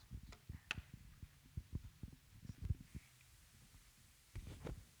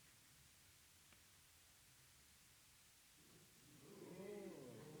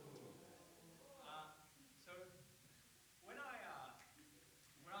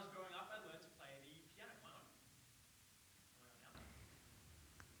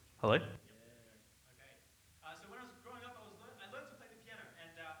Hello? Okay. So when I was growing up, I learned to play the piano, and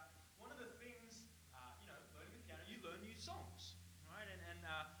one of the things, learning the piano, you learn new songs, right? And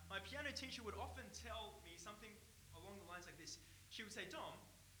my piano teacher would often tell me something along the lines like this. She would say, "Dom,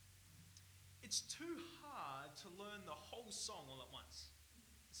 it's too hard to learn the whole song all at once.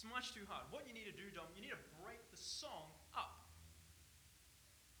 It's much too hard. What you need to do, Dom, you need to break the song up."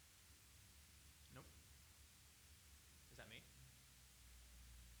 Nope. Is that me?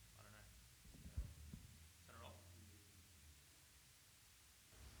 I don't know. Turn it off.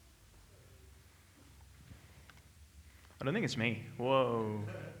 I don't think it's me. Whoa.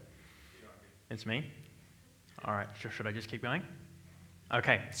 It's me? All right, should I just keep going?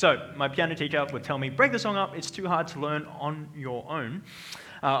 Okay, so my piano teacher would tell me, break the song up, it's too hard to learn on your own.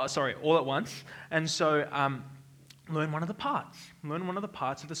 All at once. And so learn one of the parts. Learn one of the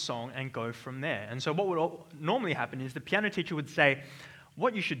parts of the song and go from there. And so what would normally happen is the piano teacher would say,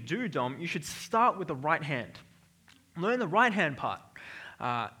 what you should do, Dom, you should start with the right hand. Learn the right hand part.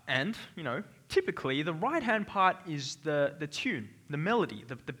 Typically the right hand part is the tune, the melody,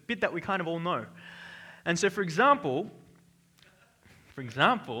 the bit that we kind of all know. And so for example,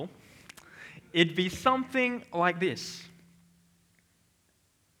 it'd be something like this.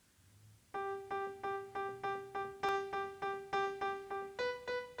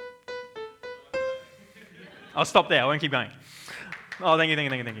 I'll stop there, I won't keep going. Oh, thank you.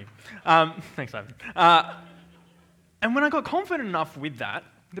 Thanks, Ivan. And when I got confident enough with that,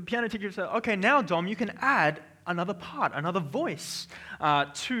 the piano teacher said, okay, now, Dom, you can add another part, another voice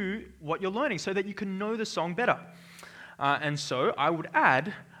to what you're learning so that you can know the song better. And so I would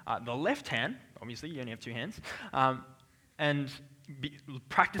add the left hand, obviously you only have two hands, and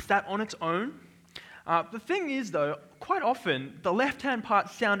practice that on its own. The thing is, though, quite often the left hand part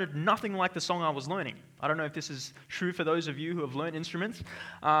sounded nothing like the song I was learning. I don't know if this is true for those of you who have learned instruments.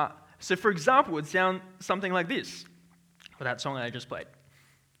 So for example, it would sound something like this, for that song I just played.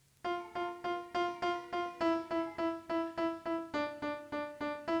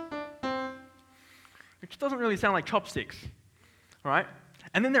 Which doesn't really sound like chopsticks, right?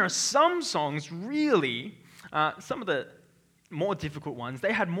 And then there are some songs, really, some of the more difficult ones,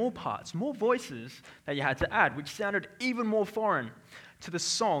 they had more parts, more voices that you had to add, which sounded even more foreign to the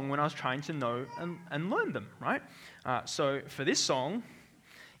song when I was trying to know and learn them, right? So for this song,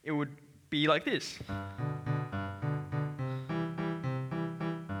 it would be like this.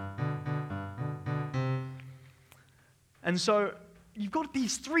 And so you've got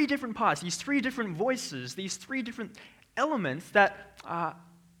these three different parts, these three different voices, these three different elements that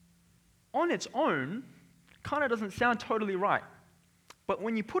on its own kind of doesn't sound totally right. But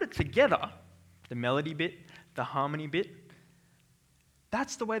when you put it together, the melody bit, the harmony bit,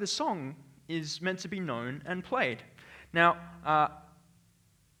 that's the way the song is meant to be known and played. Now,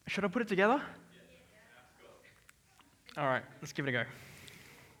 should I put it together? All right, let's give it a go.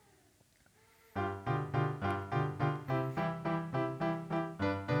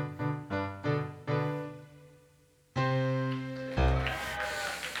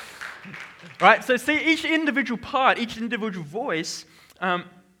 Right, so see, each individual part, each individual voice, when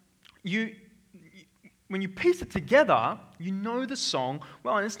you piece it together, you know the song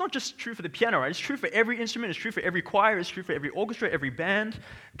well. And it's not just true for the piano, right? It's true for every instrument, it's true for every choir, it's true for every orchestra, every band.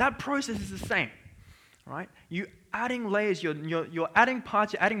 That process is the same, right? You're adding layers, you're adding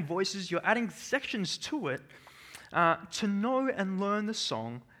parts, you're adding voices, you're adding sections to it to know and learn the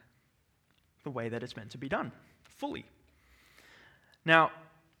song the way that it's meant to be done, fully. Now,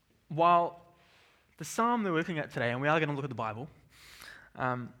 while the psalm that we're looking at today, and we are going to look at the Bible,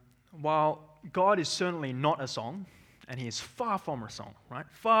 while God is certainly not a song, and he is far from a song, right?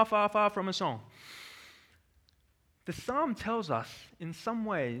 Far, far, far from a song. The psalm tells us in some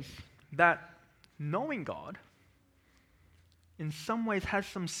ways that knowing God in some ways has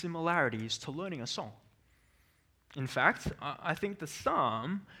some similarities to learning a song. In fact, I think the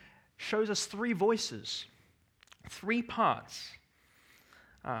psalm shows us three voices, three parts.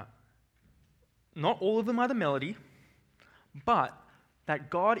 Not all of them are the melody, but that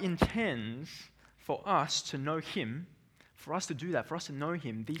God intends for us to know him, for us to do that, for us to know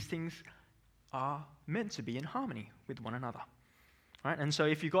him. These things are meant to be in harmony with one another. Right? And so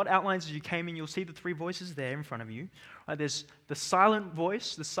if you've got outlines as you came in, you'll see the three voices there in front of you. There's the silent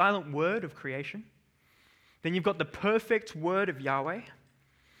voice, the silent word of creation. Then you've got the perfect word of Yahweh.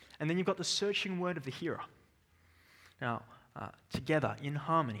 And then you've got the searching word of the hearer. Now, together, in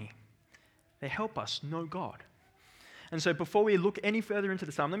harmony, they help us know God. And so before we look any further into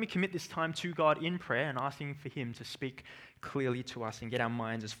the psalm, let me commit this time to God in prayer and asking for him to speak clearly to us and get our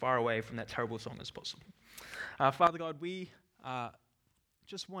minds as far away from that terrible song as possible. Father God, we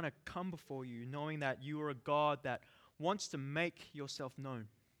just want to come before you knowing that you are a God that wants to make yourself known.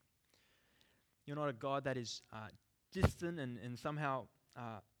 You're not a God that is distant and somehow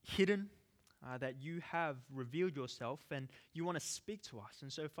hidden, that you have revealed yourself and you want to speak to us.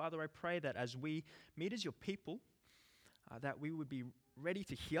 And so, Father, I pray that as we meet as your people, that we would be ready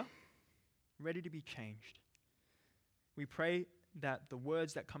to hear, ready to be changed. We pray that the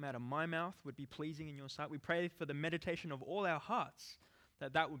words that come out of my mouth would be pleasing in your sight. We pray for the meditation of all our hearts,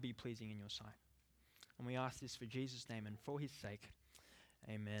 that would be pleasing in your sight. And we ask this for Jesus' name and for his sake.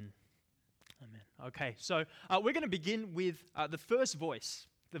 Amen. Amen. Okay, so we're going to begin with the first voice,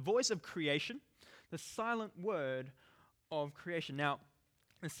 the voice of creation, the silent word of creation. Now,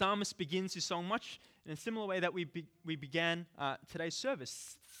 the psalmist begins his song much in a similar way that we began today's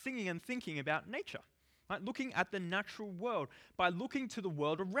service, singing and thinking about nature, right? Looking at the natural world by looking to the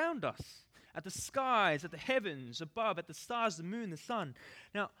world around us, at the skies, at the heavens above, at the stars, the moon, the sun.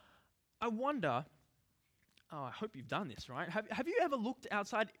 Now, I wonder, I hope you've done this, right? Have you ever looked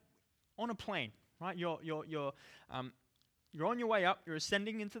outside on a plane, right? You're on your way up, you're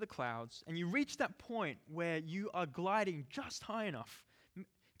ascending into the clouds, and you reach that point where you are gliding just high enough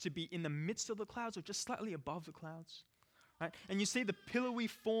to be in the midst of the clouds or just slightly above the clouds, right? And you see the pillowy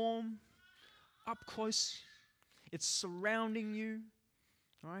form up close. It's surrounding you,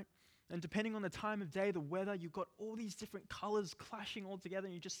 right? And depending on the time of day, the weather, you've got all these different colors clashing all together,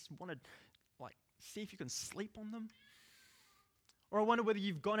 and you just want to see if you can sleep on them. Or I wonder whether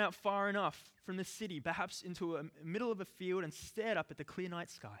you've gone out far enough from the city, perhaps into a middle of a field, and stared up at the clear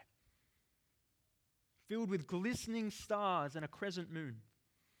night sky, filled with glistening stars and a crescent moon.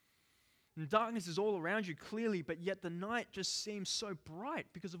 And darkness is all around you clearly, but yet the night just seems so bright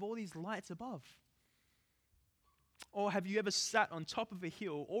because of all these lights above. Or have you ever sat on top of a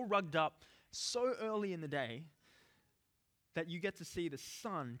hill, all rugged up, so early in the day that you get to see the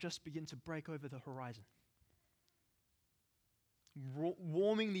sun just begin to break over the horizon,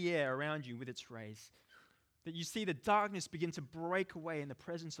 warming the air around you with its rays, that you see the darkness begin to break away in the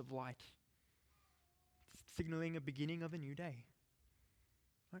presence of light, signaling a beginning of a new day?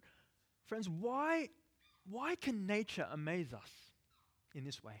 Right? Friends, why can nature amaze us in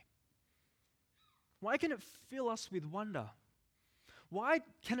this way? Why can it fill us with wonder? Why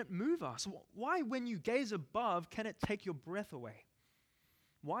can it move us? Why, when you gaze above, can it take your breath away?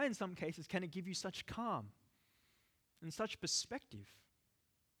 Why, in some cases, can it give you such calm and such perspective?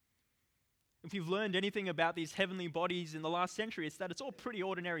 If you've learned anything about these heavenly bodies in the last century, it's that it's all pretty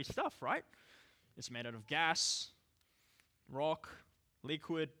ordinary stuff, right? It's made out of gas, rock,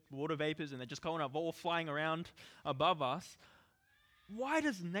 liquid, water vapors, and they're just kind of all flying around above us. Why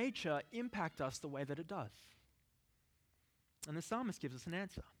does nature impact us the way that it does? And the psalmist gives us an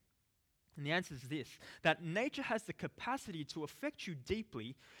answer. And the answer is this, that nature has the capacity to affect you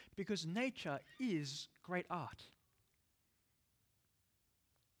deeply because nature is great art.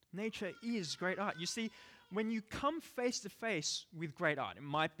 Nature is great art. You see, when you come face to face with great art, it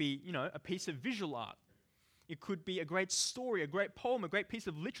might be, a piece of visual art. It could be a great story, a great poem, a great piece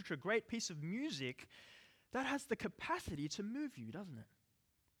of literature, a great piece of music. That has the capacity to move you, doesn't it?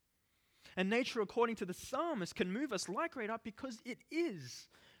 And nature, according to the psalmist, can move us like great art because it is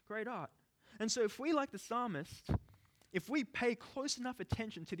great art. And so if we, like the psalmist, if we pay close enough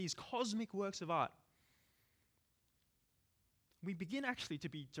attention to these cosmic works of art, we begin actually to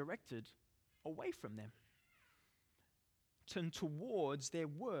be directed away from them, turn towards their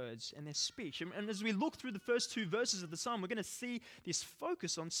words and their speech. And as we look through the first two verses of the psalm, we're going to see this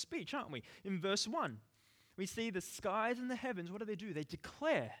focus on speech, aren't we? In verse 1, we see the skies and the heavens. What do? They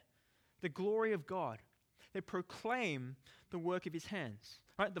declare the glory of God. They proclaim the work of his hands.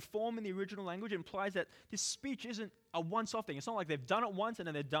 Right? The form in the original language implies that this speech isn't a once-off thing. It's not like they've done it once and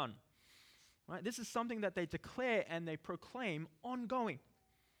then they're done. Right? This is something that they declare and they proclaim ongoing.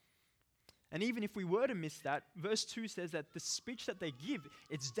 And even if we were to miss that, verse 2 says that the speech that they give,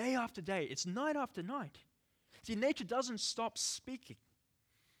 it's day after day, it's night after night. See, nature doesn't stop speaking.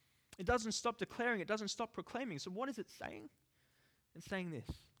 It doesn't stop declaring, it doesn't stop proclaiming. So what is it saying? It's saying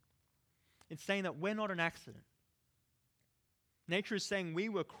this. It's saying that we're not an accident. Nature is saying we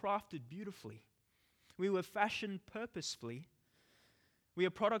were crafted beautifully. We were fashioned purposefully. We are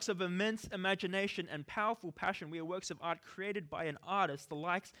products of immense imagination and powerful passion. We are works of art created by an artist, the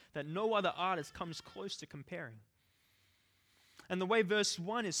likes that no other artist comes close to comparing. And the way verse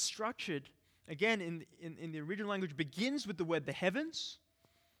 1 is structured, again, in the original language, begins with the word the heavens,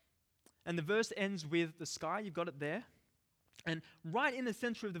 and the verse ends with the sky. You've got it there. And right in the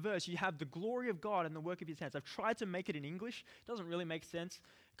center of the verse, you have the glory of God and the work of his hands. I've tried to make it in English. It doesn't really make sense.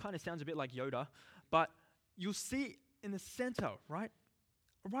 It kind of sounds a bit like Yoda. But you'll see in the center, right?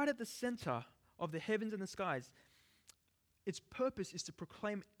 right at the center of the heavens and the skies, its purpose is to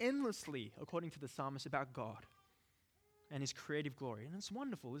proclaim endlessly, according to the psalmist, about God and his creative glory. And it's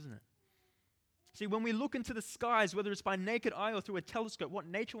wonderful, isn't it? See, when we look into the skies, whether it's by naked eye or through a telescope, what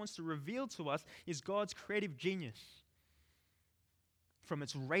nature wants to reveal to us is God's creative genius. From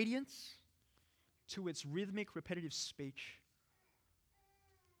its radiance to its rhythmic, repetitive speech.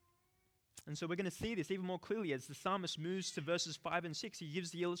 And so we're going to see this even more clearly as the psalmist moves to verses 5 and 6. He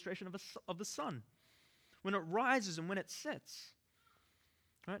gives the illustration of the sun. When it rises and when it sets.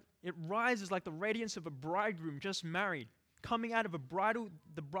 Right? It rises like the radiance of a bridegroom just married, coming out of the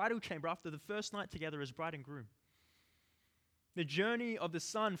bridal chamber after the first night together as bride and groom. The journey of the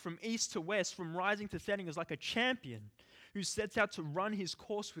sun from east to west, from rising to setting, is like a champion who sets out to run his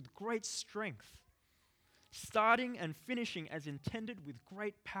course with great strength, starting and finishing as intended with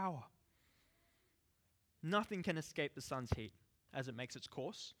great power. Nothing can escape the sun's heat as it makes its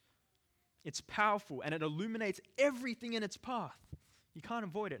course. It's powerful and it illuminates everything in its path. You can't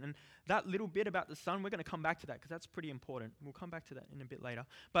avoid it. And that little bit about the sun, we're going to come back to that because that's pretty important. We'll come back to that in a bit later.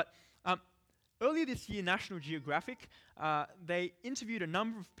 But earlier this year, National Geographic, they interviewed a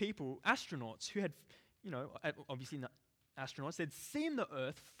number of people, astronauts, who had, obviously not astronauts, they'd seen the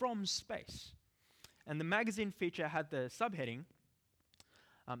Earth from space. And the magazine feature had the subheading,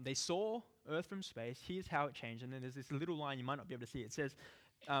 they saw Earth from space, here's how it changed. And then there's this little line, you might not be able to see it. It says,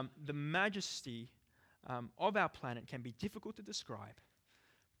 the majesty of our planet can be difficult to describe,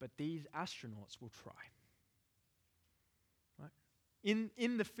 but these astronauts will try. Right?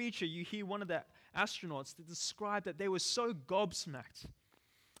 In the feature, you hear one of the astronauts that described that they were so gobsmacked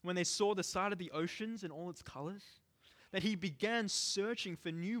when they saw the sight of the oceans in all its colors, that he began searching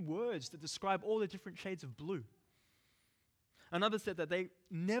for new words to describe all the different shades of blue. Another said that they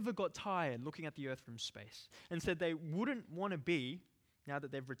never got tired looking at the Earth from space and said they wouldn't want to be, now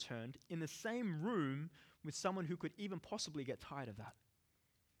that they've returned, in the same room with someone who could even possibly get tired of that.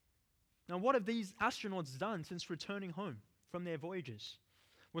 Now, what have these astronauts done since returning home from their voyages?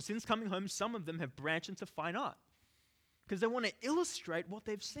 Well, since coming home, some of them have branched into fine art because they want to illustrate what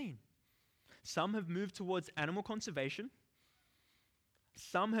they've seen. Some have moved towards animal conservation.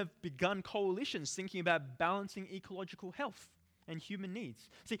 Some have begun coalitions thinking about balancing ecological health and human needs.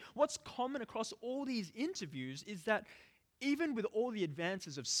 See, what's common across all these interviews is that even with all the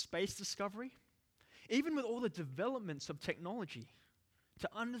advances of space discovery, even with all the developments of technology to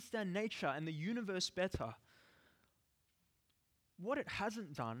understand nature and the universe better, what it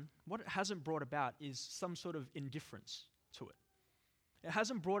hasn't done, what it hasn't brought about is some sort of indifference to it. It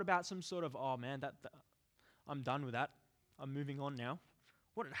hasn't brought about some sort of, oh man, I'm done with that. I'm moving on now.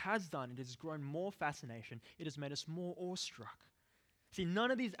 What it has done, it has grown more fascination. It has made us more awestruck. See,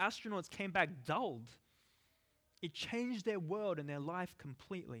 none of these astronauts came back dulled. It changed their world and their life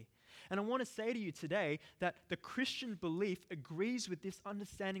completely. And I want to say to you today that the Christian belief agrees with this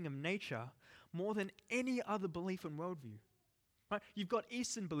understanding of nature more than any other belief and worldview. Right? You've got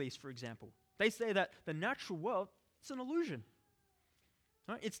Eastern beliefs, for example. They say that the natural world is an illusion.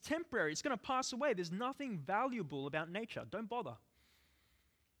 Right? It's temporary. It's going to pass away. There's nothing valuable about nature. Don't bother.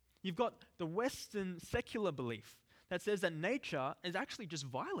 You've got the Western secular belief that says that nature is actually just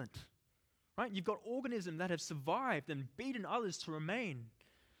violent. Right? You've got organisms that have survived and beaten others to remain.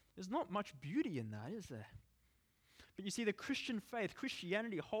 There's not much beauty in that, is there? But you see, the Christian faith,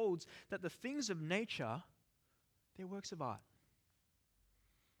 Christianity holds that the things of nature, they're works of art.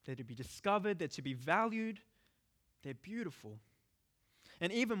 They're to be discovered, they're to be valued, they're beautiful.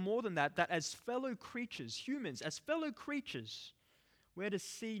 And even more than that, that as fellow creatures, humans, as fellow creatures, we're to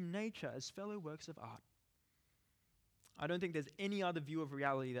see nature as fellow works of art. I don't think there's any other view of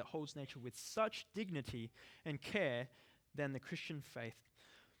reality that holds nature with such dignity and care than the Christian faith.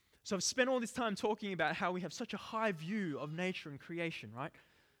 So I've spent all this time talking about how we have such a high view of nature and creation, right?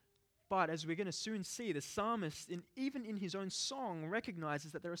 But as we're going to soon see, the psalmist, even in his own song,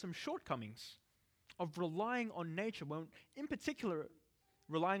 recognizes that there are some shortcomings of relying on nature, well, in particular,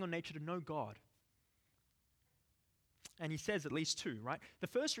 relying on nature to know God. And he says at least two, right? The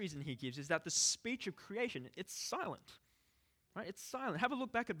first reason he gives is that the speech of creation, it's silent. Right? It's silent. Have a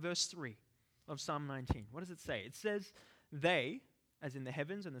look back at verse 3 of Psalm 19. What does it say? It says, they, as in the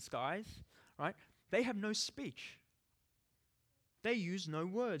heavens and the skies, right? They have no speech. They use no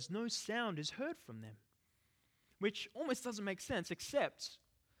words. No sound is heard from them. Which almost doesn't make sense, except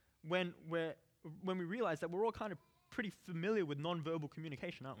when we realize that we're all kind of pretty familiar with nonverbal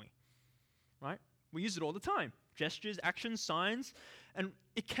communication, aren't we? Right? We use it all the time. Gestures, actions, signs. And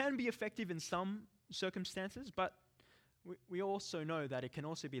it can be effective in some circumstances, but we also know that it can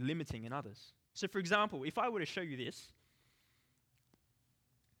also be limiting in others. So for example, if I were to show you this,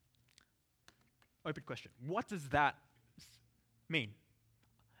 open question. What does that mean?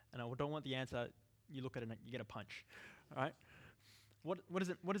 And I don't want the answer. You look at it and you get a punch. All right? What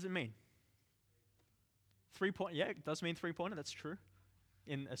does it mean? 3-point, yeah, it does mean 3-pointer, that's true.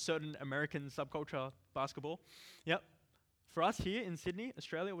 In a certain American subculture basketball. Yep. For us here in Sydney,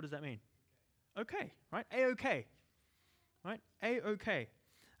 Australia, what does that mean? Okay, right? A-okay. Right? A-okay.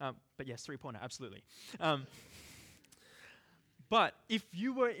 But yes, 3-pointer, absolutely. But if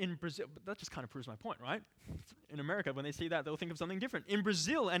you were in Brazil, but that just kind of proves my point, right? In America, when they see that, they'll think of something different. In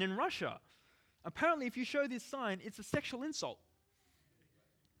Brazil and in Russia, apparently if you show this sign, it's a sexual insult.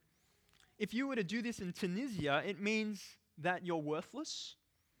 If you were to do this in Tunisia, it means that you're worthless.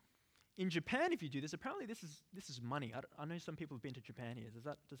 In Japan, if you do this, apparently this is money. I know some people have been to Japan here.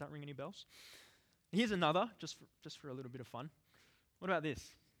 Does that ring any bells? Here's another, just for a little bit of fun. What about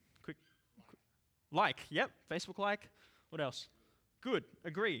this? Quick. Like, yep, Facebook like. What else? Good,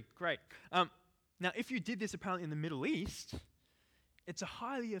 agree, great. Now, if you did this apparently in the Middle East, it's a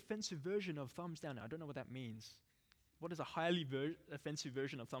highly offensive version of thumbs down. Now, I don't know what that means. What is a highly offensive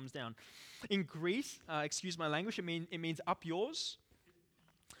version of thumbs down? In Greece, excuse my language, it means up yours.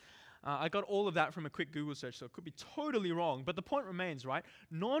 I got all of that from a quick Google search, so it could be totally wrong. But the point remains, right?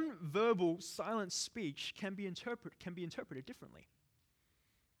 Non-verbal silent speech can be interpreted differently.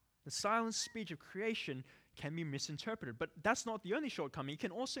 The silent speech of creation can be misinterpreted, but that's not the only shortcoming. It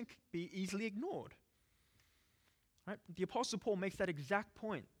can also be easily ignored. Right? The Apostle Paul makes that exact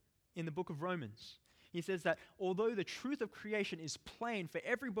point in the book of Romans. He says that although the truth of creation is plain for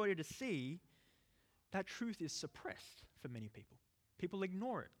everybody to see, that truth is suppressed for many people. People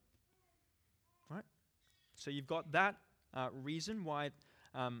ignore it. Right? So you've got that reason why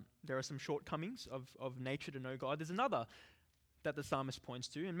there are some shortcomings of nature to know God. There's another that the psalmist points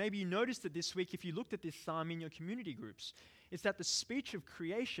to, and maybe you noticed it this week if you looked at this psalm in your community groups, is that the speech of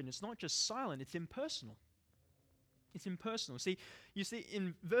creation is not just silent, it's impersonal. It's impersonal. You see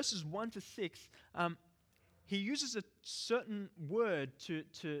in verses 1 to 6, he uses a certain word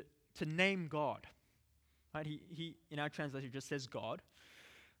to name God. Right? He in our translation just says God,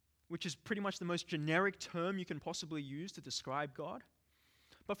 which is pretty much the most generic term you can possibly use to describe God.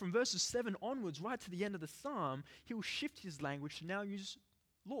 But from verses 7 onwards, right to the end of the psalm, he will shift his language to now use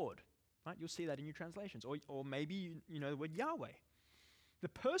Lord. Right? You'll see that in your translations. Or maybe you know the word Yahweh, the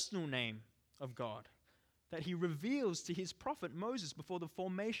personal name of God that he reveals to his prophet Moses before the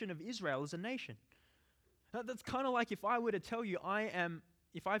formation of Israel as a nation. Now, that's kind of like if I were to tell you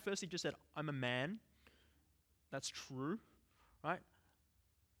if I firstly just said, I'm a man, that's true, right?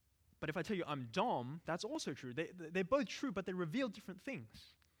 But if I tell you I'm Dom, that's also true. They're both true, but they reveal different things.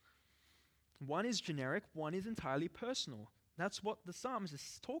 One is generic, one is entirely personal. That's what the psalmist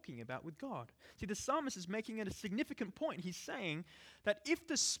is talking about with God. See, the psalmist is making it a significant point. He's saying that if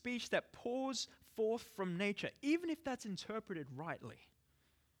the speech that pours forth from nature, even if that's interpreted rightly,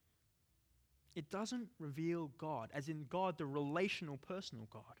 it doesn't reveal God, as in God, the relational, personal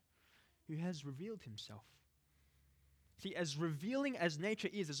God, who has revealed himself. See, as revealing as nature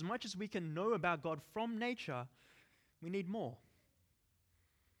is, as much as we can know about God from nature, we need more.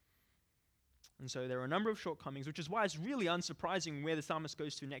 And so there are a number of shortcomings, which is why it's really unsurprising where the psalmist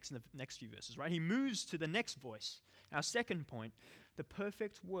goes to next in the next few verses, right? He moves to the next voice. Our second point, the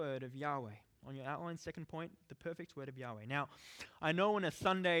perfect word of Yahweh. On your outline, second point, the perfect word of Yahweh. Now, I know on a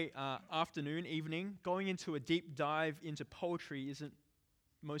Sunday afternoon, evening, going into a deep dive into poetry isn't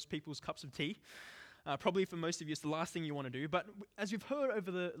most people's cups of tea. Probably for most of you, it's the last thing you want to do. But as we've heard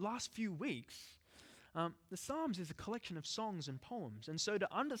over the last few weeks, the Psalms is a collection of songs and poems. And so to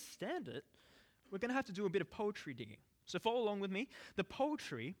understand it, we're going to have to do a bit of poetry digging. So follow along with me. The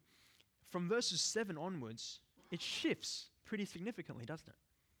poetry, from verses 7 onwards, it shifts pretty significantly, doesn't it?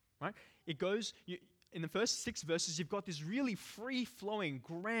 Right? It goes, in the first 6 verses, you've got this really free-flowing,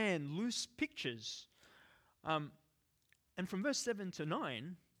 grand, loose pictures. And from verse 7 to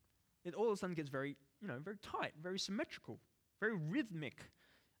 9, it all of a sudden gets very tight, very symmetrical, very rhythmic,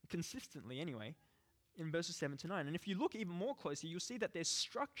 consistently anyway, in verses 7 to 9. And if you look even more closely, you'll see that they're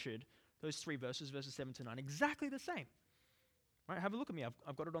structured, those 3 verses 7 to 9, exactly the same. Right? Have a look at me.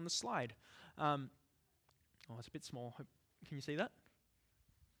 I've got it on the slide. It's a bit small. Can you see that?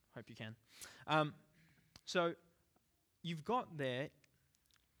 Hope you can. So you've got there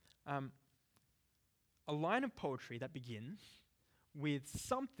a line of poetry that begins with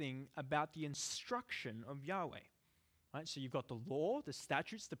something about the instruction of Yahweh. Right? So you've got the law, the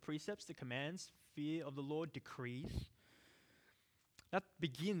statutes, the precepts, the commands, fear of the Lord, decrees. That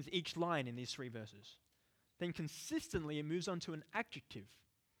begins each line in these 3 verses. Then consistently it moves on to an adjective.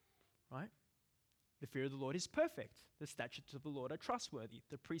 Right? The fear of the Lord is perfect. The statutes of the Lord are trustworthy.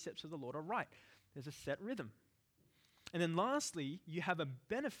 The precepts of the Lord are right. There's a set rhythm. And then lastly, you have a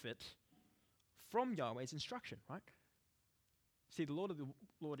benefit from Yahweh's instruction, right? See, the law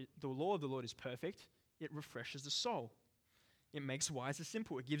of the Lord is perfect. It refreshes the soul. It makes wise the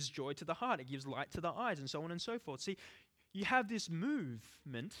simple. It gives joy to the heart. It gives light to the eyes, and so on and so forth. See, you have this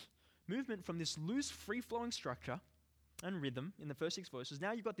movement from this loose, free-flowing structure and rhythm in the first 6 verses.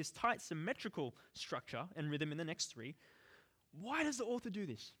 Now you've got this tight, symmetrical structure and rhythm in the next 3. Why does the author do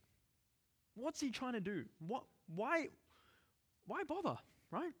this? What's he trying to do? Why bother,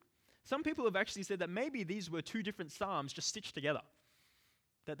 right? Some people have actually said that maybe these were 2 different psalms just stitched together,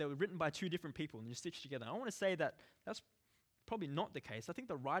 that they were written by 2 different people and just stitched together. I want to say that that's probably not the case. I think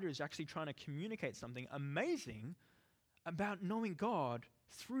the writer is actually trying to communicate something amazing about knowing God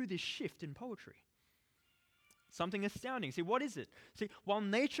through this shift in poetry. Something astounding. See, what is it? See, while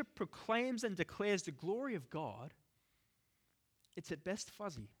nature proclaims and declares the glory of God, it's at best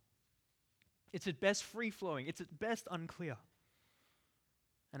fuzzy. It's at best free-flowing. It's at best unclear.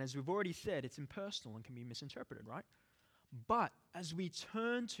 And as we've already said, it's impersonal and can be misinterpreted, right? But as we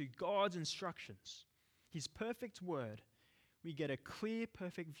turn to God's instructions, His perfect word, we get a clear,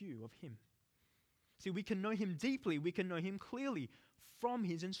 perfect view of Him. See, we can know Him deeply, we can know Him clearly from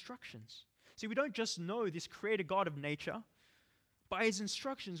His instructions. See, we don't just know this creator God of nature. By His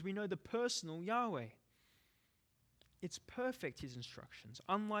instructions, we know the personal Yahweh. It's perfect, His instructions.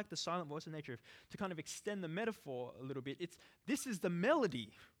 Unlike the silent voice of nature, to kind of extend the metaphor a little bit, this is the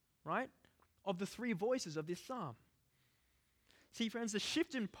melody, right, of the 3 voices of this psalm. See, friends, the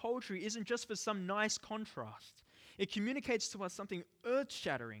shift in poetry isn't just for some nice contrast. It communicates to us something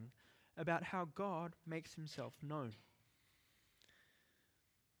earth-shattering about how God makes Himself known.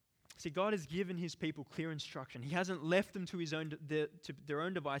 See, God has given His people clear instruction. He hasn't left them to their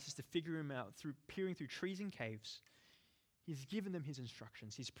own devices to figure Him out through peering through trees and caves. He's given them His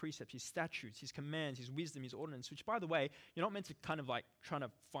instructions, His precepts, His statutes, His commands, His wisdom, His ordinance, which, by the way, you're not meant to kind of like trying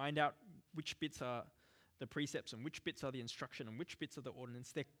to find out which bits are the precepts and which bits are the instruction and which bits are the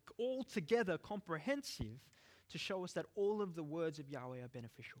ordinance. They're all together comprehensive to show us that all of the words of Yahweh are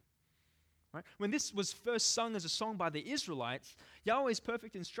beneficial. Right? When this was first sung as a song by the Israelites, Yahweh's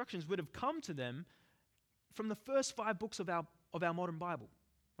perfect instructions would have come to them from the first 5 books of our modern Bible.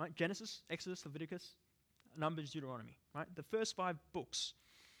 Right? Genesis, Exodus, Leviticus, Numbers, Deuteronomy. Right? The first 5 books.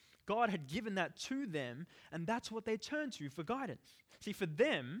 God had given that to them, and that's what they turned to for guidance. See, for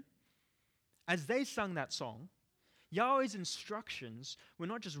them, as they sung that song, Yahweh's instructions were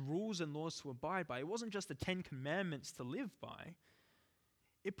not just rules and laws to abide by. It wasn't just the 10 commandments to live by.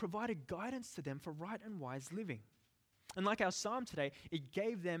 It provided guidance to them for right and wise living. And like our psalm today, it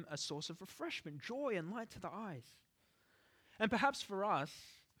gave them a source of refreshment, joy, and light to the eyes. And perhaps for us,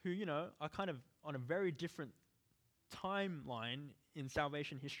 who, are kind of on a very different timeline in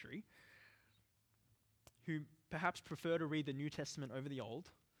salvation history, who perhaps prefer to read the New Testament over the Old,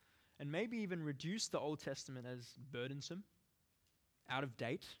 and maybe even reduce the Old Testament as burdensome, out of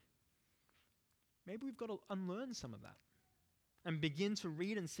date, maybe we've got to unlearn some of that and begin to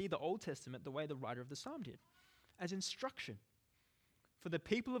read and see the Old Testament the way the writer of the psalm did, as instruction for the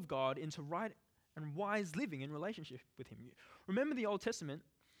people of God into right and wise living in relationship with Him. Remember the Old Testament,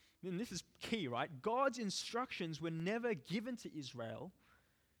 and this is key, right? God's instructions were never given to Israel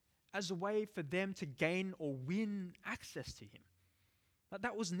as a way for them to gain or win access to Him. But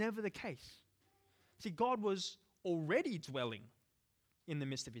that was never the case. See, God was already dwelling in the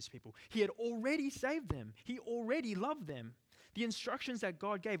midst of His people. He had already saved them. He already loved them. The instructions that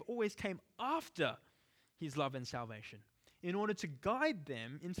God gave always came after His love and salvation in order to guide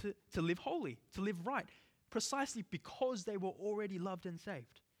them to live holy, to live right, precisely because they were already loved and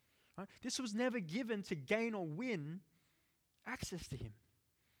saved. Right? This was never given to gain or win access to Him.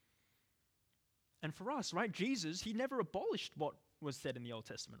 And for us, right, Jesus, He never abolished what was said in the Old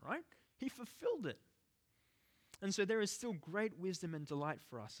Testament, right? He fulfilled it. And so there is still great wisdom and delight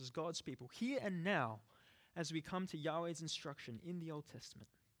for us as God's people, here and now, as we come to Yahweh's instruction in the Old Testament.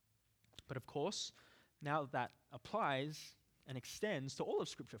 But of course, now that applies and extends to all of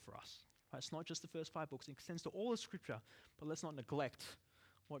Scripture for us. Right? It's not just the first 5 books, it extends to all of Scripture, but let's not neglect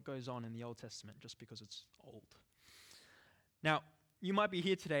what goes on in the Old Testament just because it's old. Now, you might be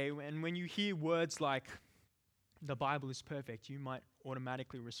here today, and when you hear words like, the Bible is perfect, you might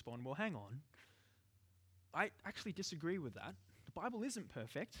automatically respond, well, hang on. I actually disagree with that. The Bible isn't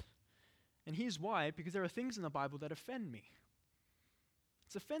perfect. And here's why, because there are things in the Bible that offend me.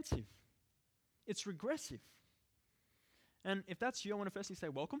 It's offensive. It's regressive. And if that's you, I want to firstly say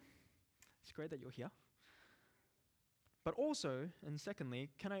welcome. It's great that you're here. But also, and secondly,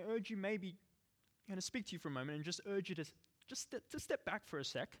 can I urge you maybe, speak to you for a moment and just urge you to step back for a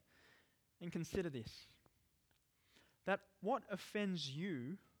sec And consider this, that what offends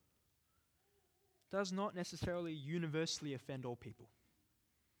you does not necessarily universally offend all people.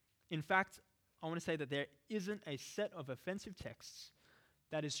 In fact, I want to say that there isn't a set of offensive texts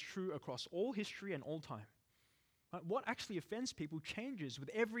that is true across all history and all time. Right? What actually offends people changes with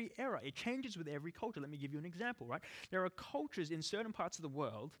every era. It changes with every culture. Let me give you an example, right? There are cultures in certain parts of the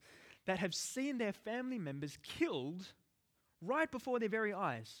world that have seen their family members killed right before their very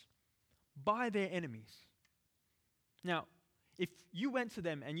eyes by their enemies. Now, if you went to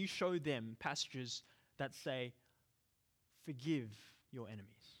them and you showed them passages that say, forgive your enemies,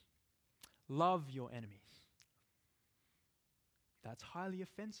 love your enemies, that's highly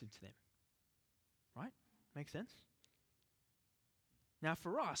offensive to them. Right? Makes sense? Now,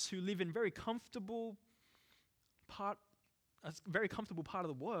 for us who live in a very comfortable part of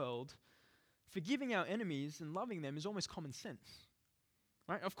the world, forgiving our enemies and loving them is almost common sense.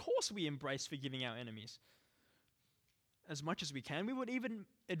 Right? Of course we embrace forgiving our enemies as much as we can. We would even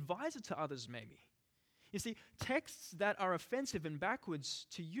advise it to others maybe. You see, texts that are offensive and backwards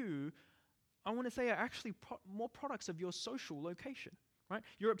to you, I want to say, are actually more products of your social location. Right?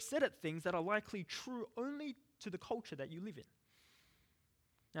 You're upset at things that are likely true only to the culture that you live in.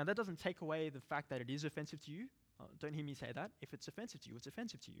 Now, that doesn't take away the fact that it is offensive to you. Don't hear me say that. If it's offensive to you, it's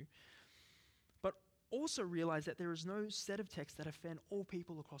offensive to you. But also realize that there is no set of texts that offend all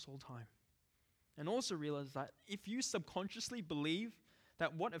people across all time. And also realize that if you subconsciously believe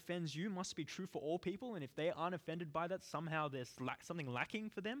that what offends you must be true for all people, and if they aren't offended by that, somehow there's something lacking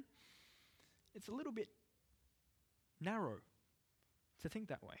for them, it's a little bit narrow to think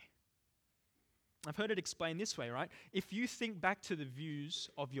that way. I've heard it explained this way, right? If you think back to the views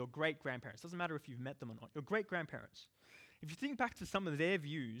of your great-grandparents, doesn't matter if you've met them or not, your great-grandparents, if you think back to some of their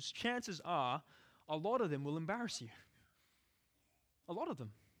views, chances are a lot of them will embarrass you. A lot of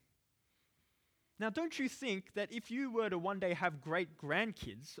them. Now, don't you think that if you were to one day have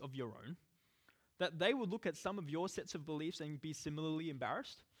great-grandkids of your own, that they would look at some of your sets of beliefs and be similarly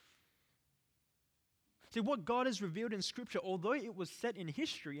embarrassed? See, what God has revealed in Scripture, although it was set in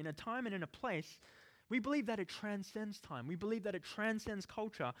history, in a time and in a place, we believe that it transcends time. We believe that it transcends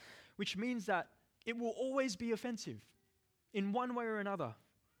culture, which means that it will always be offensive in one way or another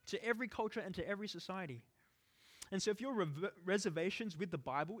to every culture and to every society. And so if your reservations with the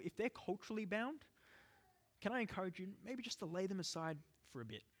Bible, if they're culturally bound, can I encourage you maybe just to lay them aside for a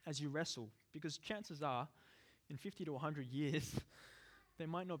bit as you wrestle, because chances are in 50 to 100 years, they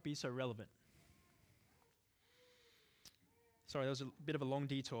might not be so relevant. Sorry, that was a bit of a long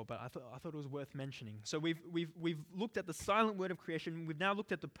detour, but I thought it was worth mentioning. So we've looked at the silent word of creation. We've now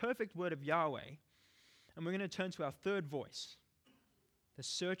looked at the perfect word of Yahweh, and we're going to turn to our third voice, the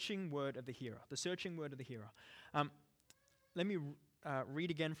searching word of the hearer. The searching word of the hearer. Let me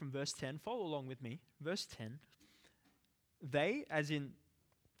read again from verse 10. Follow along with me. Verse 10. They, as in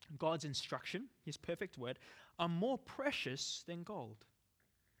God's instruction, His perfect word, are more precious than gold,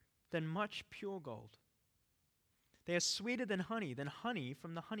 than much pure gold. They are sweeter than honey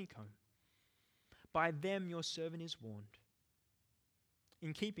from the honeycomb. By them your servant is warned.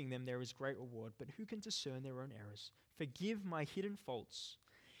 In keeping them there is great reward, but who can discern their own errors? Forgive my hidden faults.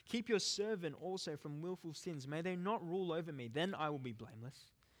 Keep your servant also from willful sins. May they not rule over me, then I will be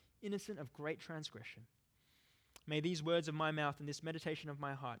blameless, innocent of great transgression. May these words of my mouth and this meditation of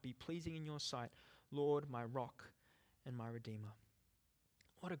my heart be pleasing in your sight, Lord, my rock and my redeemer.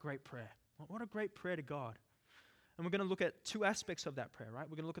 What a great prayer. What a great prayer to God. And we're going to look at two aspects of that prayer, right?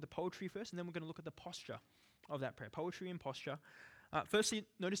 We're going to look at the poetry first, and then we're going to look at the posture of that prayer. Poetry and posture. Firstly,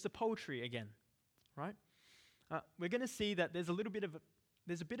 notice the poetry again, right? We're going to see that there's a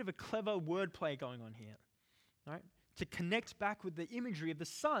bit of a clever wordplay going on here, right? To connect back with the imagery of the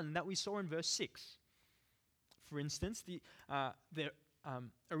sun that we saw in verse 6. For instance, the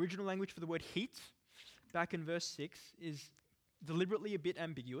original language for the word heat, back in verse 6, is deliberately a bit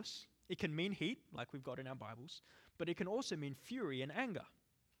ambiguous. It can mean heat, like we've got in our Bibles, but it can also mean fury and anger.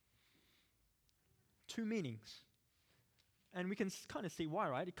 Two meanings. And we can kind of see why,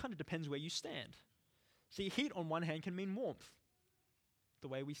 right? It kind of depends where you stand. See, heat on one hand can mean warmth, the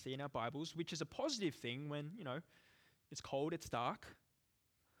way we see in our Bibles, which is a positive thing when, it's cold, it's dark.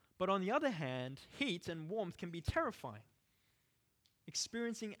 But on the other hand, heat and warmth can be terrifying.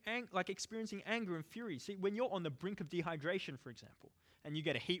 Experiencing anger and fury. See, when you're on the brink of dehydration, for example, and you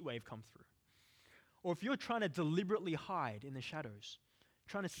get a heat wave come through, or if you're trying to deliberately hide in the shadows,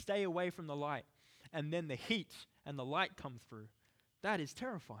 trying to stay away from the light, and then the heat and the light come through, that is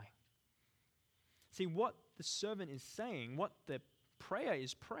terrifying. See, what the servant is saying, what the prayer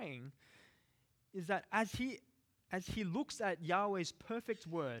is praying, is that as he looks at Yahweh's perfect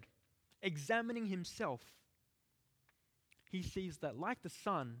word examining himself, he sees that, like the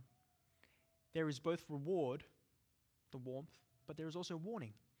sun, there is both reward, the warmth, but there is also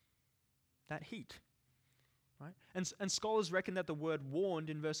warning, that heat. Right? And scholars reckon that the word warned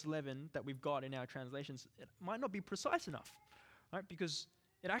in verse 11 that we've got in our translations, it might not be precise enough, right? Because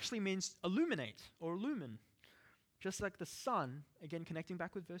it actually means illuminate or illumine, just like the sun, again connecting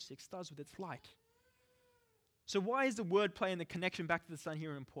back with verse 6, does with its light. So why is the word play and the connection back to the sun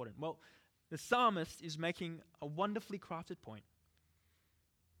here important? Well, the psalmist is making a wonderfully crafted point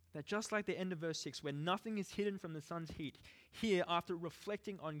that just like the end of verse 6, where nothing is hidden from the sun's heat, here, after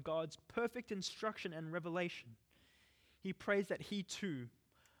reflecting on God's perfect instruction and revelation, he prays that he too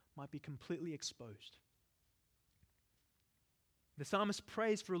might be completely exposed. The psalmist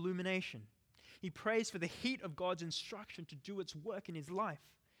prays for illumination. He prays for the heat of God's instruction to do its work in his life.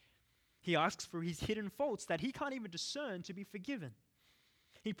 He asks for his hidden faults that he can't even discern to be forgiven.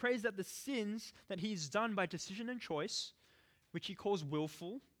 He prays that the sins that he's done by decision and choice, which he calls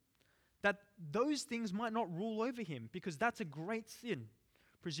willful, that those things might not rule over him, because that's a great sin,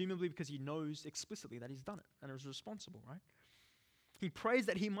 presumably because he knows explicitly that he's done it and is responsible, right? He prays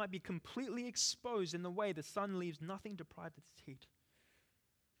that he might be completely exposed in the way the sun leaves nothing deprived of its heat.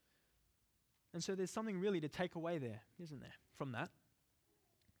 And so there's something really to take away there, isn't there, from that?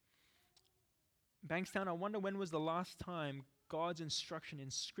 Bankstown, I wonder when was the last time God's instruction in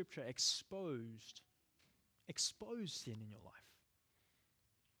Scripture exposed sin in your life?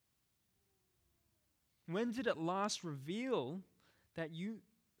 When did it last reveal that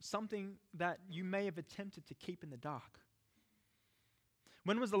something that you may have attempted to keep in the dark?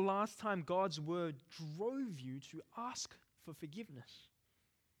 When was the last time God's word drove you to ask for forgiveness?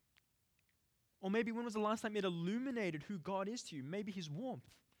 Or maybe when was the last time it illuminated who God is to you? Maybe his warmth,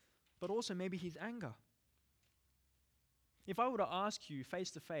 but also maybe his anger. If I were to ask you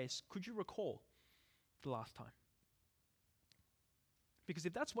face to face, could you recall the last time? Because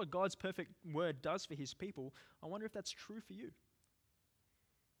if that's what God's perfect word does for his people, I wonder if that's true for you.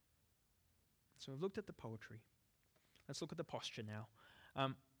 So we've looked at the poetry. Let's look at the posture now.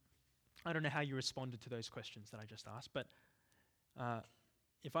 I don't know how you responded to those questions that I just asked, but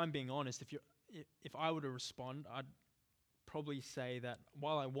if I'm being honest, if I were to respond, I'd probably say that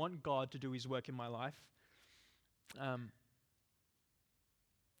while I want God to do his work in my life, I'd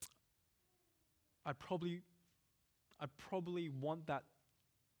probably want that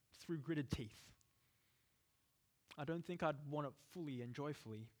through gritted teeth. I don't think I'd want it fully and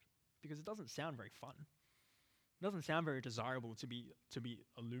joyfully, because it doesn't sound very fun. It doesn't sound very desirable to be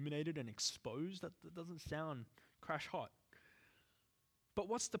illuminated and exposed. That doesn't sound crash hot. But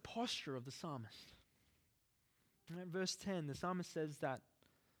what's the posture of the psalmist? In verse 10, the psalmist says that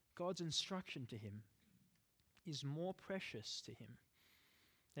God's instruction to him is more precious to him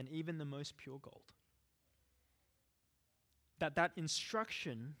than even the most pure gold. That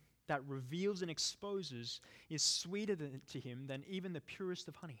instruction that reveals and exposes is sweeter to him than even the purest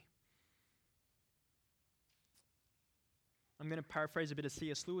of honey. I'm going to paraphrase a bit of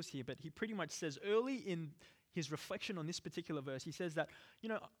C.S. Lewis here, but he pretty much says early in his reflection on this particular verse, he says that,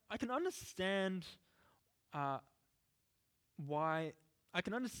 I can understand right,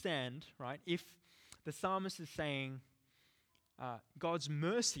 if the psalmist is saying God's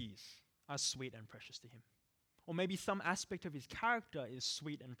mercies are sweet and precious to him. Or maybe some aspect of his character is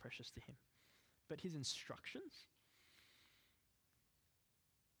sweet and precious to him. But his instructions?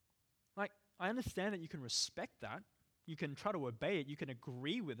 Like, I understand that you can respect that. You can try to obey it. You can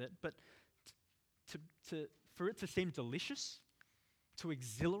agree with it. But for it to seem delicious, to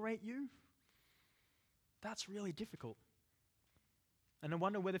exhilarate you, that's really difficult. And I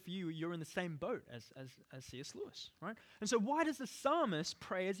wonder whether for you're in the same boat as C.S. Lewis, right? And so why does the psalmist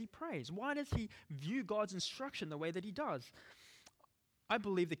pray as he prays? Why does he view God's instruction the way that he does? I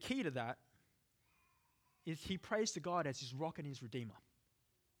believe the key to that is he prays to God as his rock and his redeemer.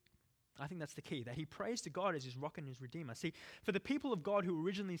 I think that's the key, that he prays to God as his rock and his redeemer. See, for the people of God who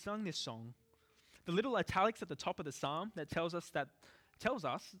originally sung this song, the little italics at the top of the psalm that tells us that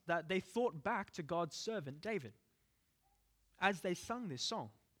they thought back to God's servant David as they sung this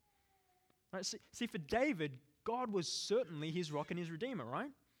song. Right? See, for David, God was certainly his rock and his redeemer, right?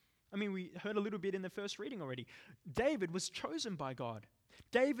 I mean, we heard a little bit in the first reading already. David was chosen by God.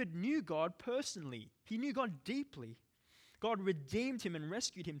 David knew God personally. He knew God deeply. God redeemed him and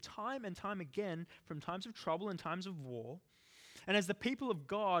rescued him time and time again from times of trouble and times of war. And as the people of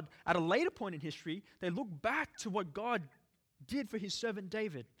God, at a later point in history, they look back to what God did for his servant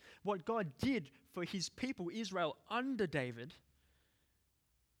David, what God did for his people Israel under David.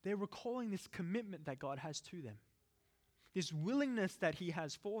 They're recalling this commitment that God has to them. this willingness that he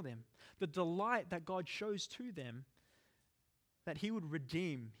has for them, the delight that God shows to them, that he would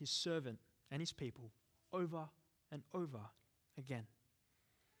redeem his servant and his people over and over again.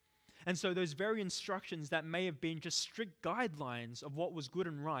 And so those very instructions that may have been just strict guidelines of what was good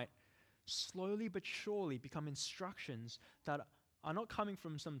and right, slowly but surely become instructions that are not coming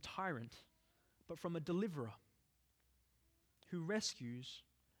from some tyrant, but from a deliverer who rescues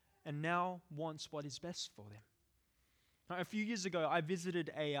and now wants what is best for them. Now, a few years ago, I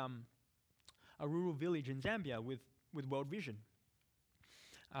visited a rural village in Zambia with World Vision.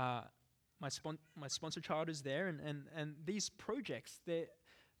 My sponsor child is there, and these projects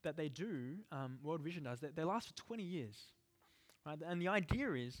that they do, World Vision does, they last for 20 years. Right? And the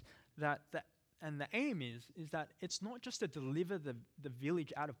idea is and the aim is that it's not just to deliver the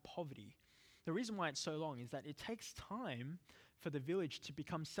village out of poverty. The reason why it's so long is that it takes time for the village to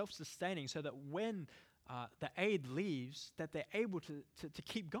become self-sustaining so that when the aid leaves, that they're able to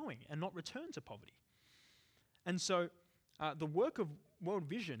keep going and not return to poverty. And so the work of World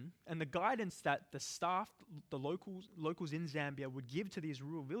Vision and the guidance that the staff, the locals in Zambia would give to these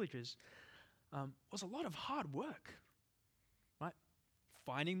rural villages was a lot of hard work, right?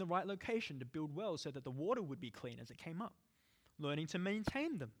 Finding the right location to build wells so that the water would be clean as it came up, learning to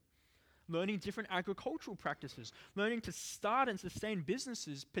maintain them, learning different agricultural practices, learning to start and sustain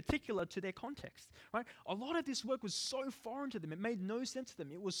businesses particular to their context, right? A lot of this work was so foreign to them, it made no sense to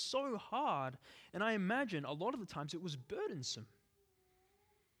them. It was so hard, and I imagine a lot of the times it was burdensome.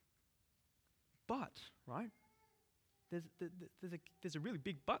 But, right, there's a really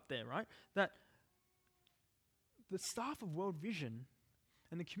big but there, right? That the staff of World Vision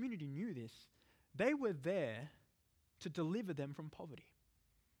and the community knew this. They were there to deliver them from poverty.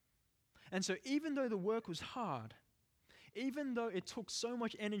 And so even though the work was hard, even though it took so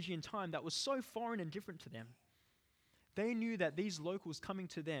much energy and time that was so foreign and different to them, they knew that these locals coming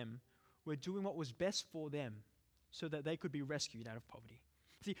to them were doing what was best for them so that they could be rescued out of poverty.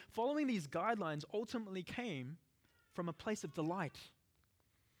 See, following these guidelines ultimately came from a place of delight.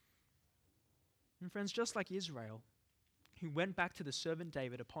 And friends, just like Israel, who went back to the servant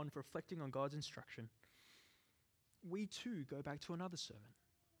David upon reflecting on God's instruction, we too go back to another servant,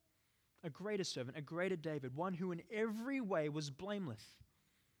 a greater David, one who in every way was blameless,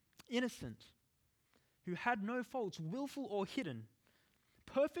 innocent, who had no faults, willful or hidden,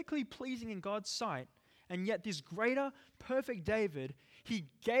 perfectly pleasing in God's sight, and yet this greater, perfect David, he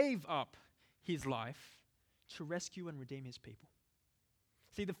gave up his life to rescue and redeem his people.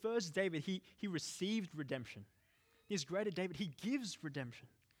 See, the first David, he received redemption. This greater David, he gives redemption.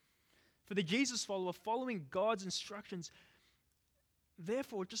 For the Jesus follower, following God's instructions,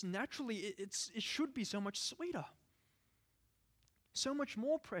 therefore, just naturally, it should be so much sweeter, so much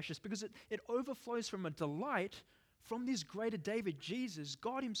more precious, because it overflows from a delight from this greater David, Jesus,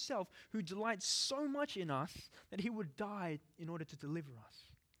 God himself, who delights so much in us that he would die in order to deliver us.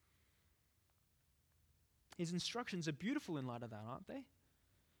 His instructions are beautiful in light of that, aren't they?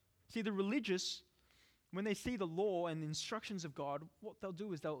 See, the religious, when they see the law and the instructions of God, what they'll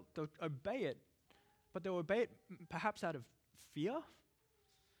do is they'll obey it, but they'll obey it perhaps out of fear,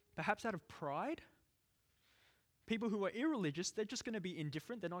 perhaps out of pride. People who are irreligious, they're just going to be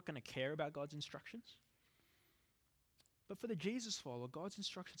indifferent. They're not going to care about God's instructions. But for the Jesus follower, God's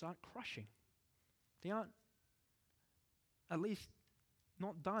instructions aren't crushing. They aren't, at least,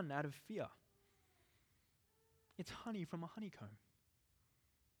 not done out of fear. It's honey from a honeycomb.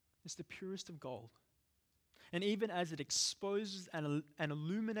 It's the purest of gold. And even as it exposes and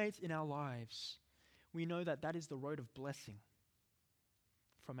illuminates in our lives, we know that that is the road of blessing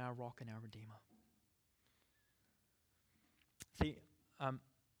from our rock and our Redeemer. See,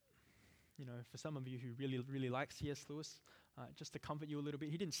 for some of you who really, really like C.S. Lewis, just to comfort you a little bit,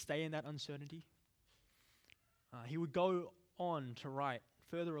 he didn't stay in that uncertainty. He would go on to write,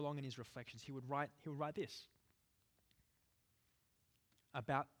 further along in his reflections, he would write this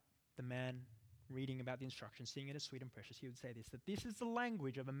about the man reading about the instructions, seeing it as sweet and precious. He would say this, that this is the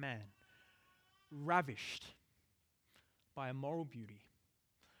language of a man ravished by a moral beauty.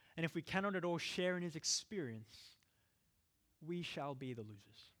 And if we cannot at all share in his experience, we shall be the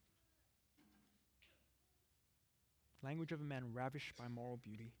losers. Language of a man ravished by moral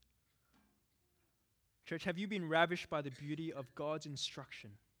beauty. Church, have you been ravished by the beauty of God's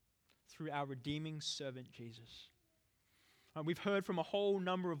instruction through our redeeming servant Jesus? We've heard from a whole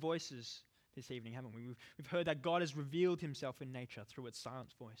number of voices this evening, haven't we? We've heard that God has revealed himself in nature through its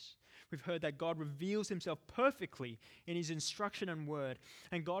silent voice. We've heard that God reveals himself perfectly in his instruction and word.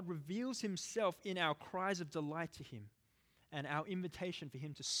 And God reveals himself in our cries of delight to him and our invitation for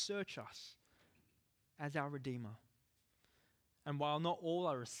him to search us as our Redeemer. And while not all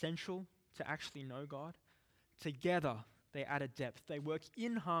are essential to actually know God, together they add a depth. They work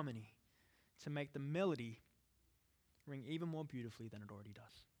in harmony to make the melody ring even more beautifully than it already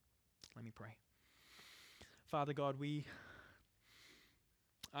does. Let me pray. Father God, we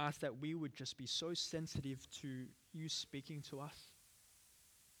ask that we would just be so sensitive to you speaking to us,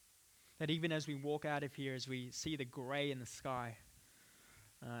 that even as we walk out of here, as we see the gray in the sky,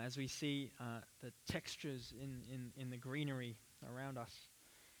 as we see the textures in the greenery around us,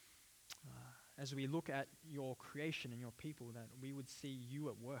 as we look at your creation and your people, that we would see you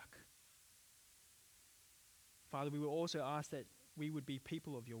at work. Father, we will also ask that we would be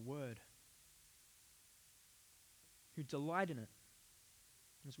people of your word, who delight in it.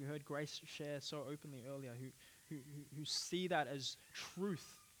 As we heard Grace share so openly earlier, who see that as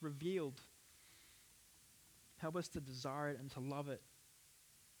truth revealed. Help us to desire it and to love it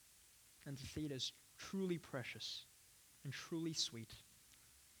and to see it as truly precious and truly sweet.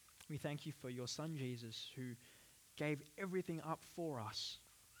 We thank you for your Son Jesus, who gave everything up for us,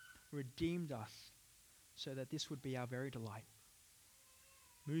 redeemed us, so that this would be our very delight.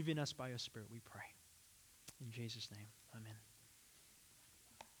 Move in us by your Spirit, we pray. In Jesus' name, amen.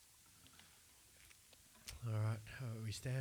 All right, we stand.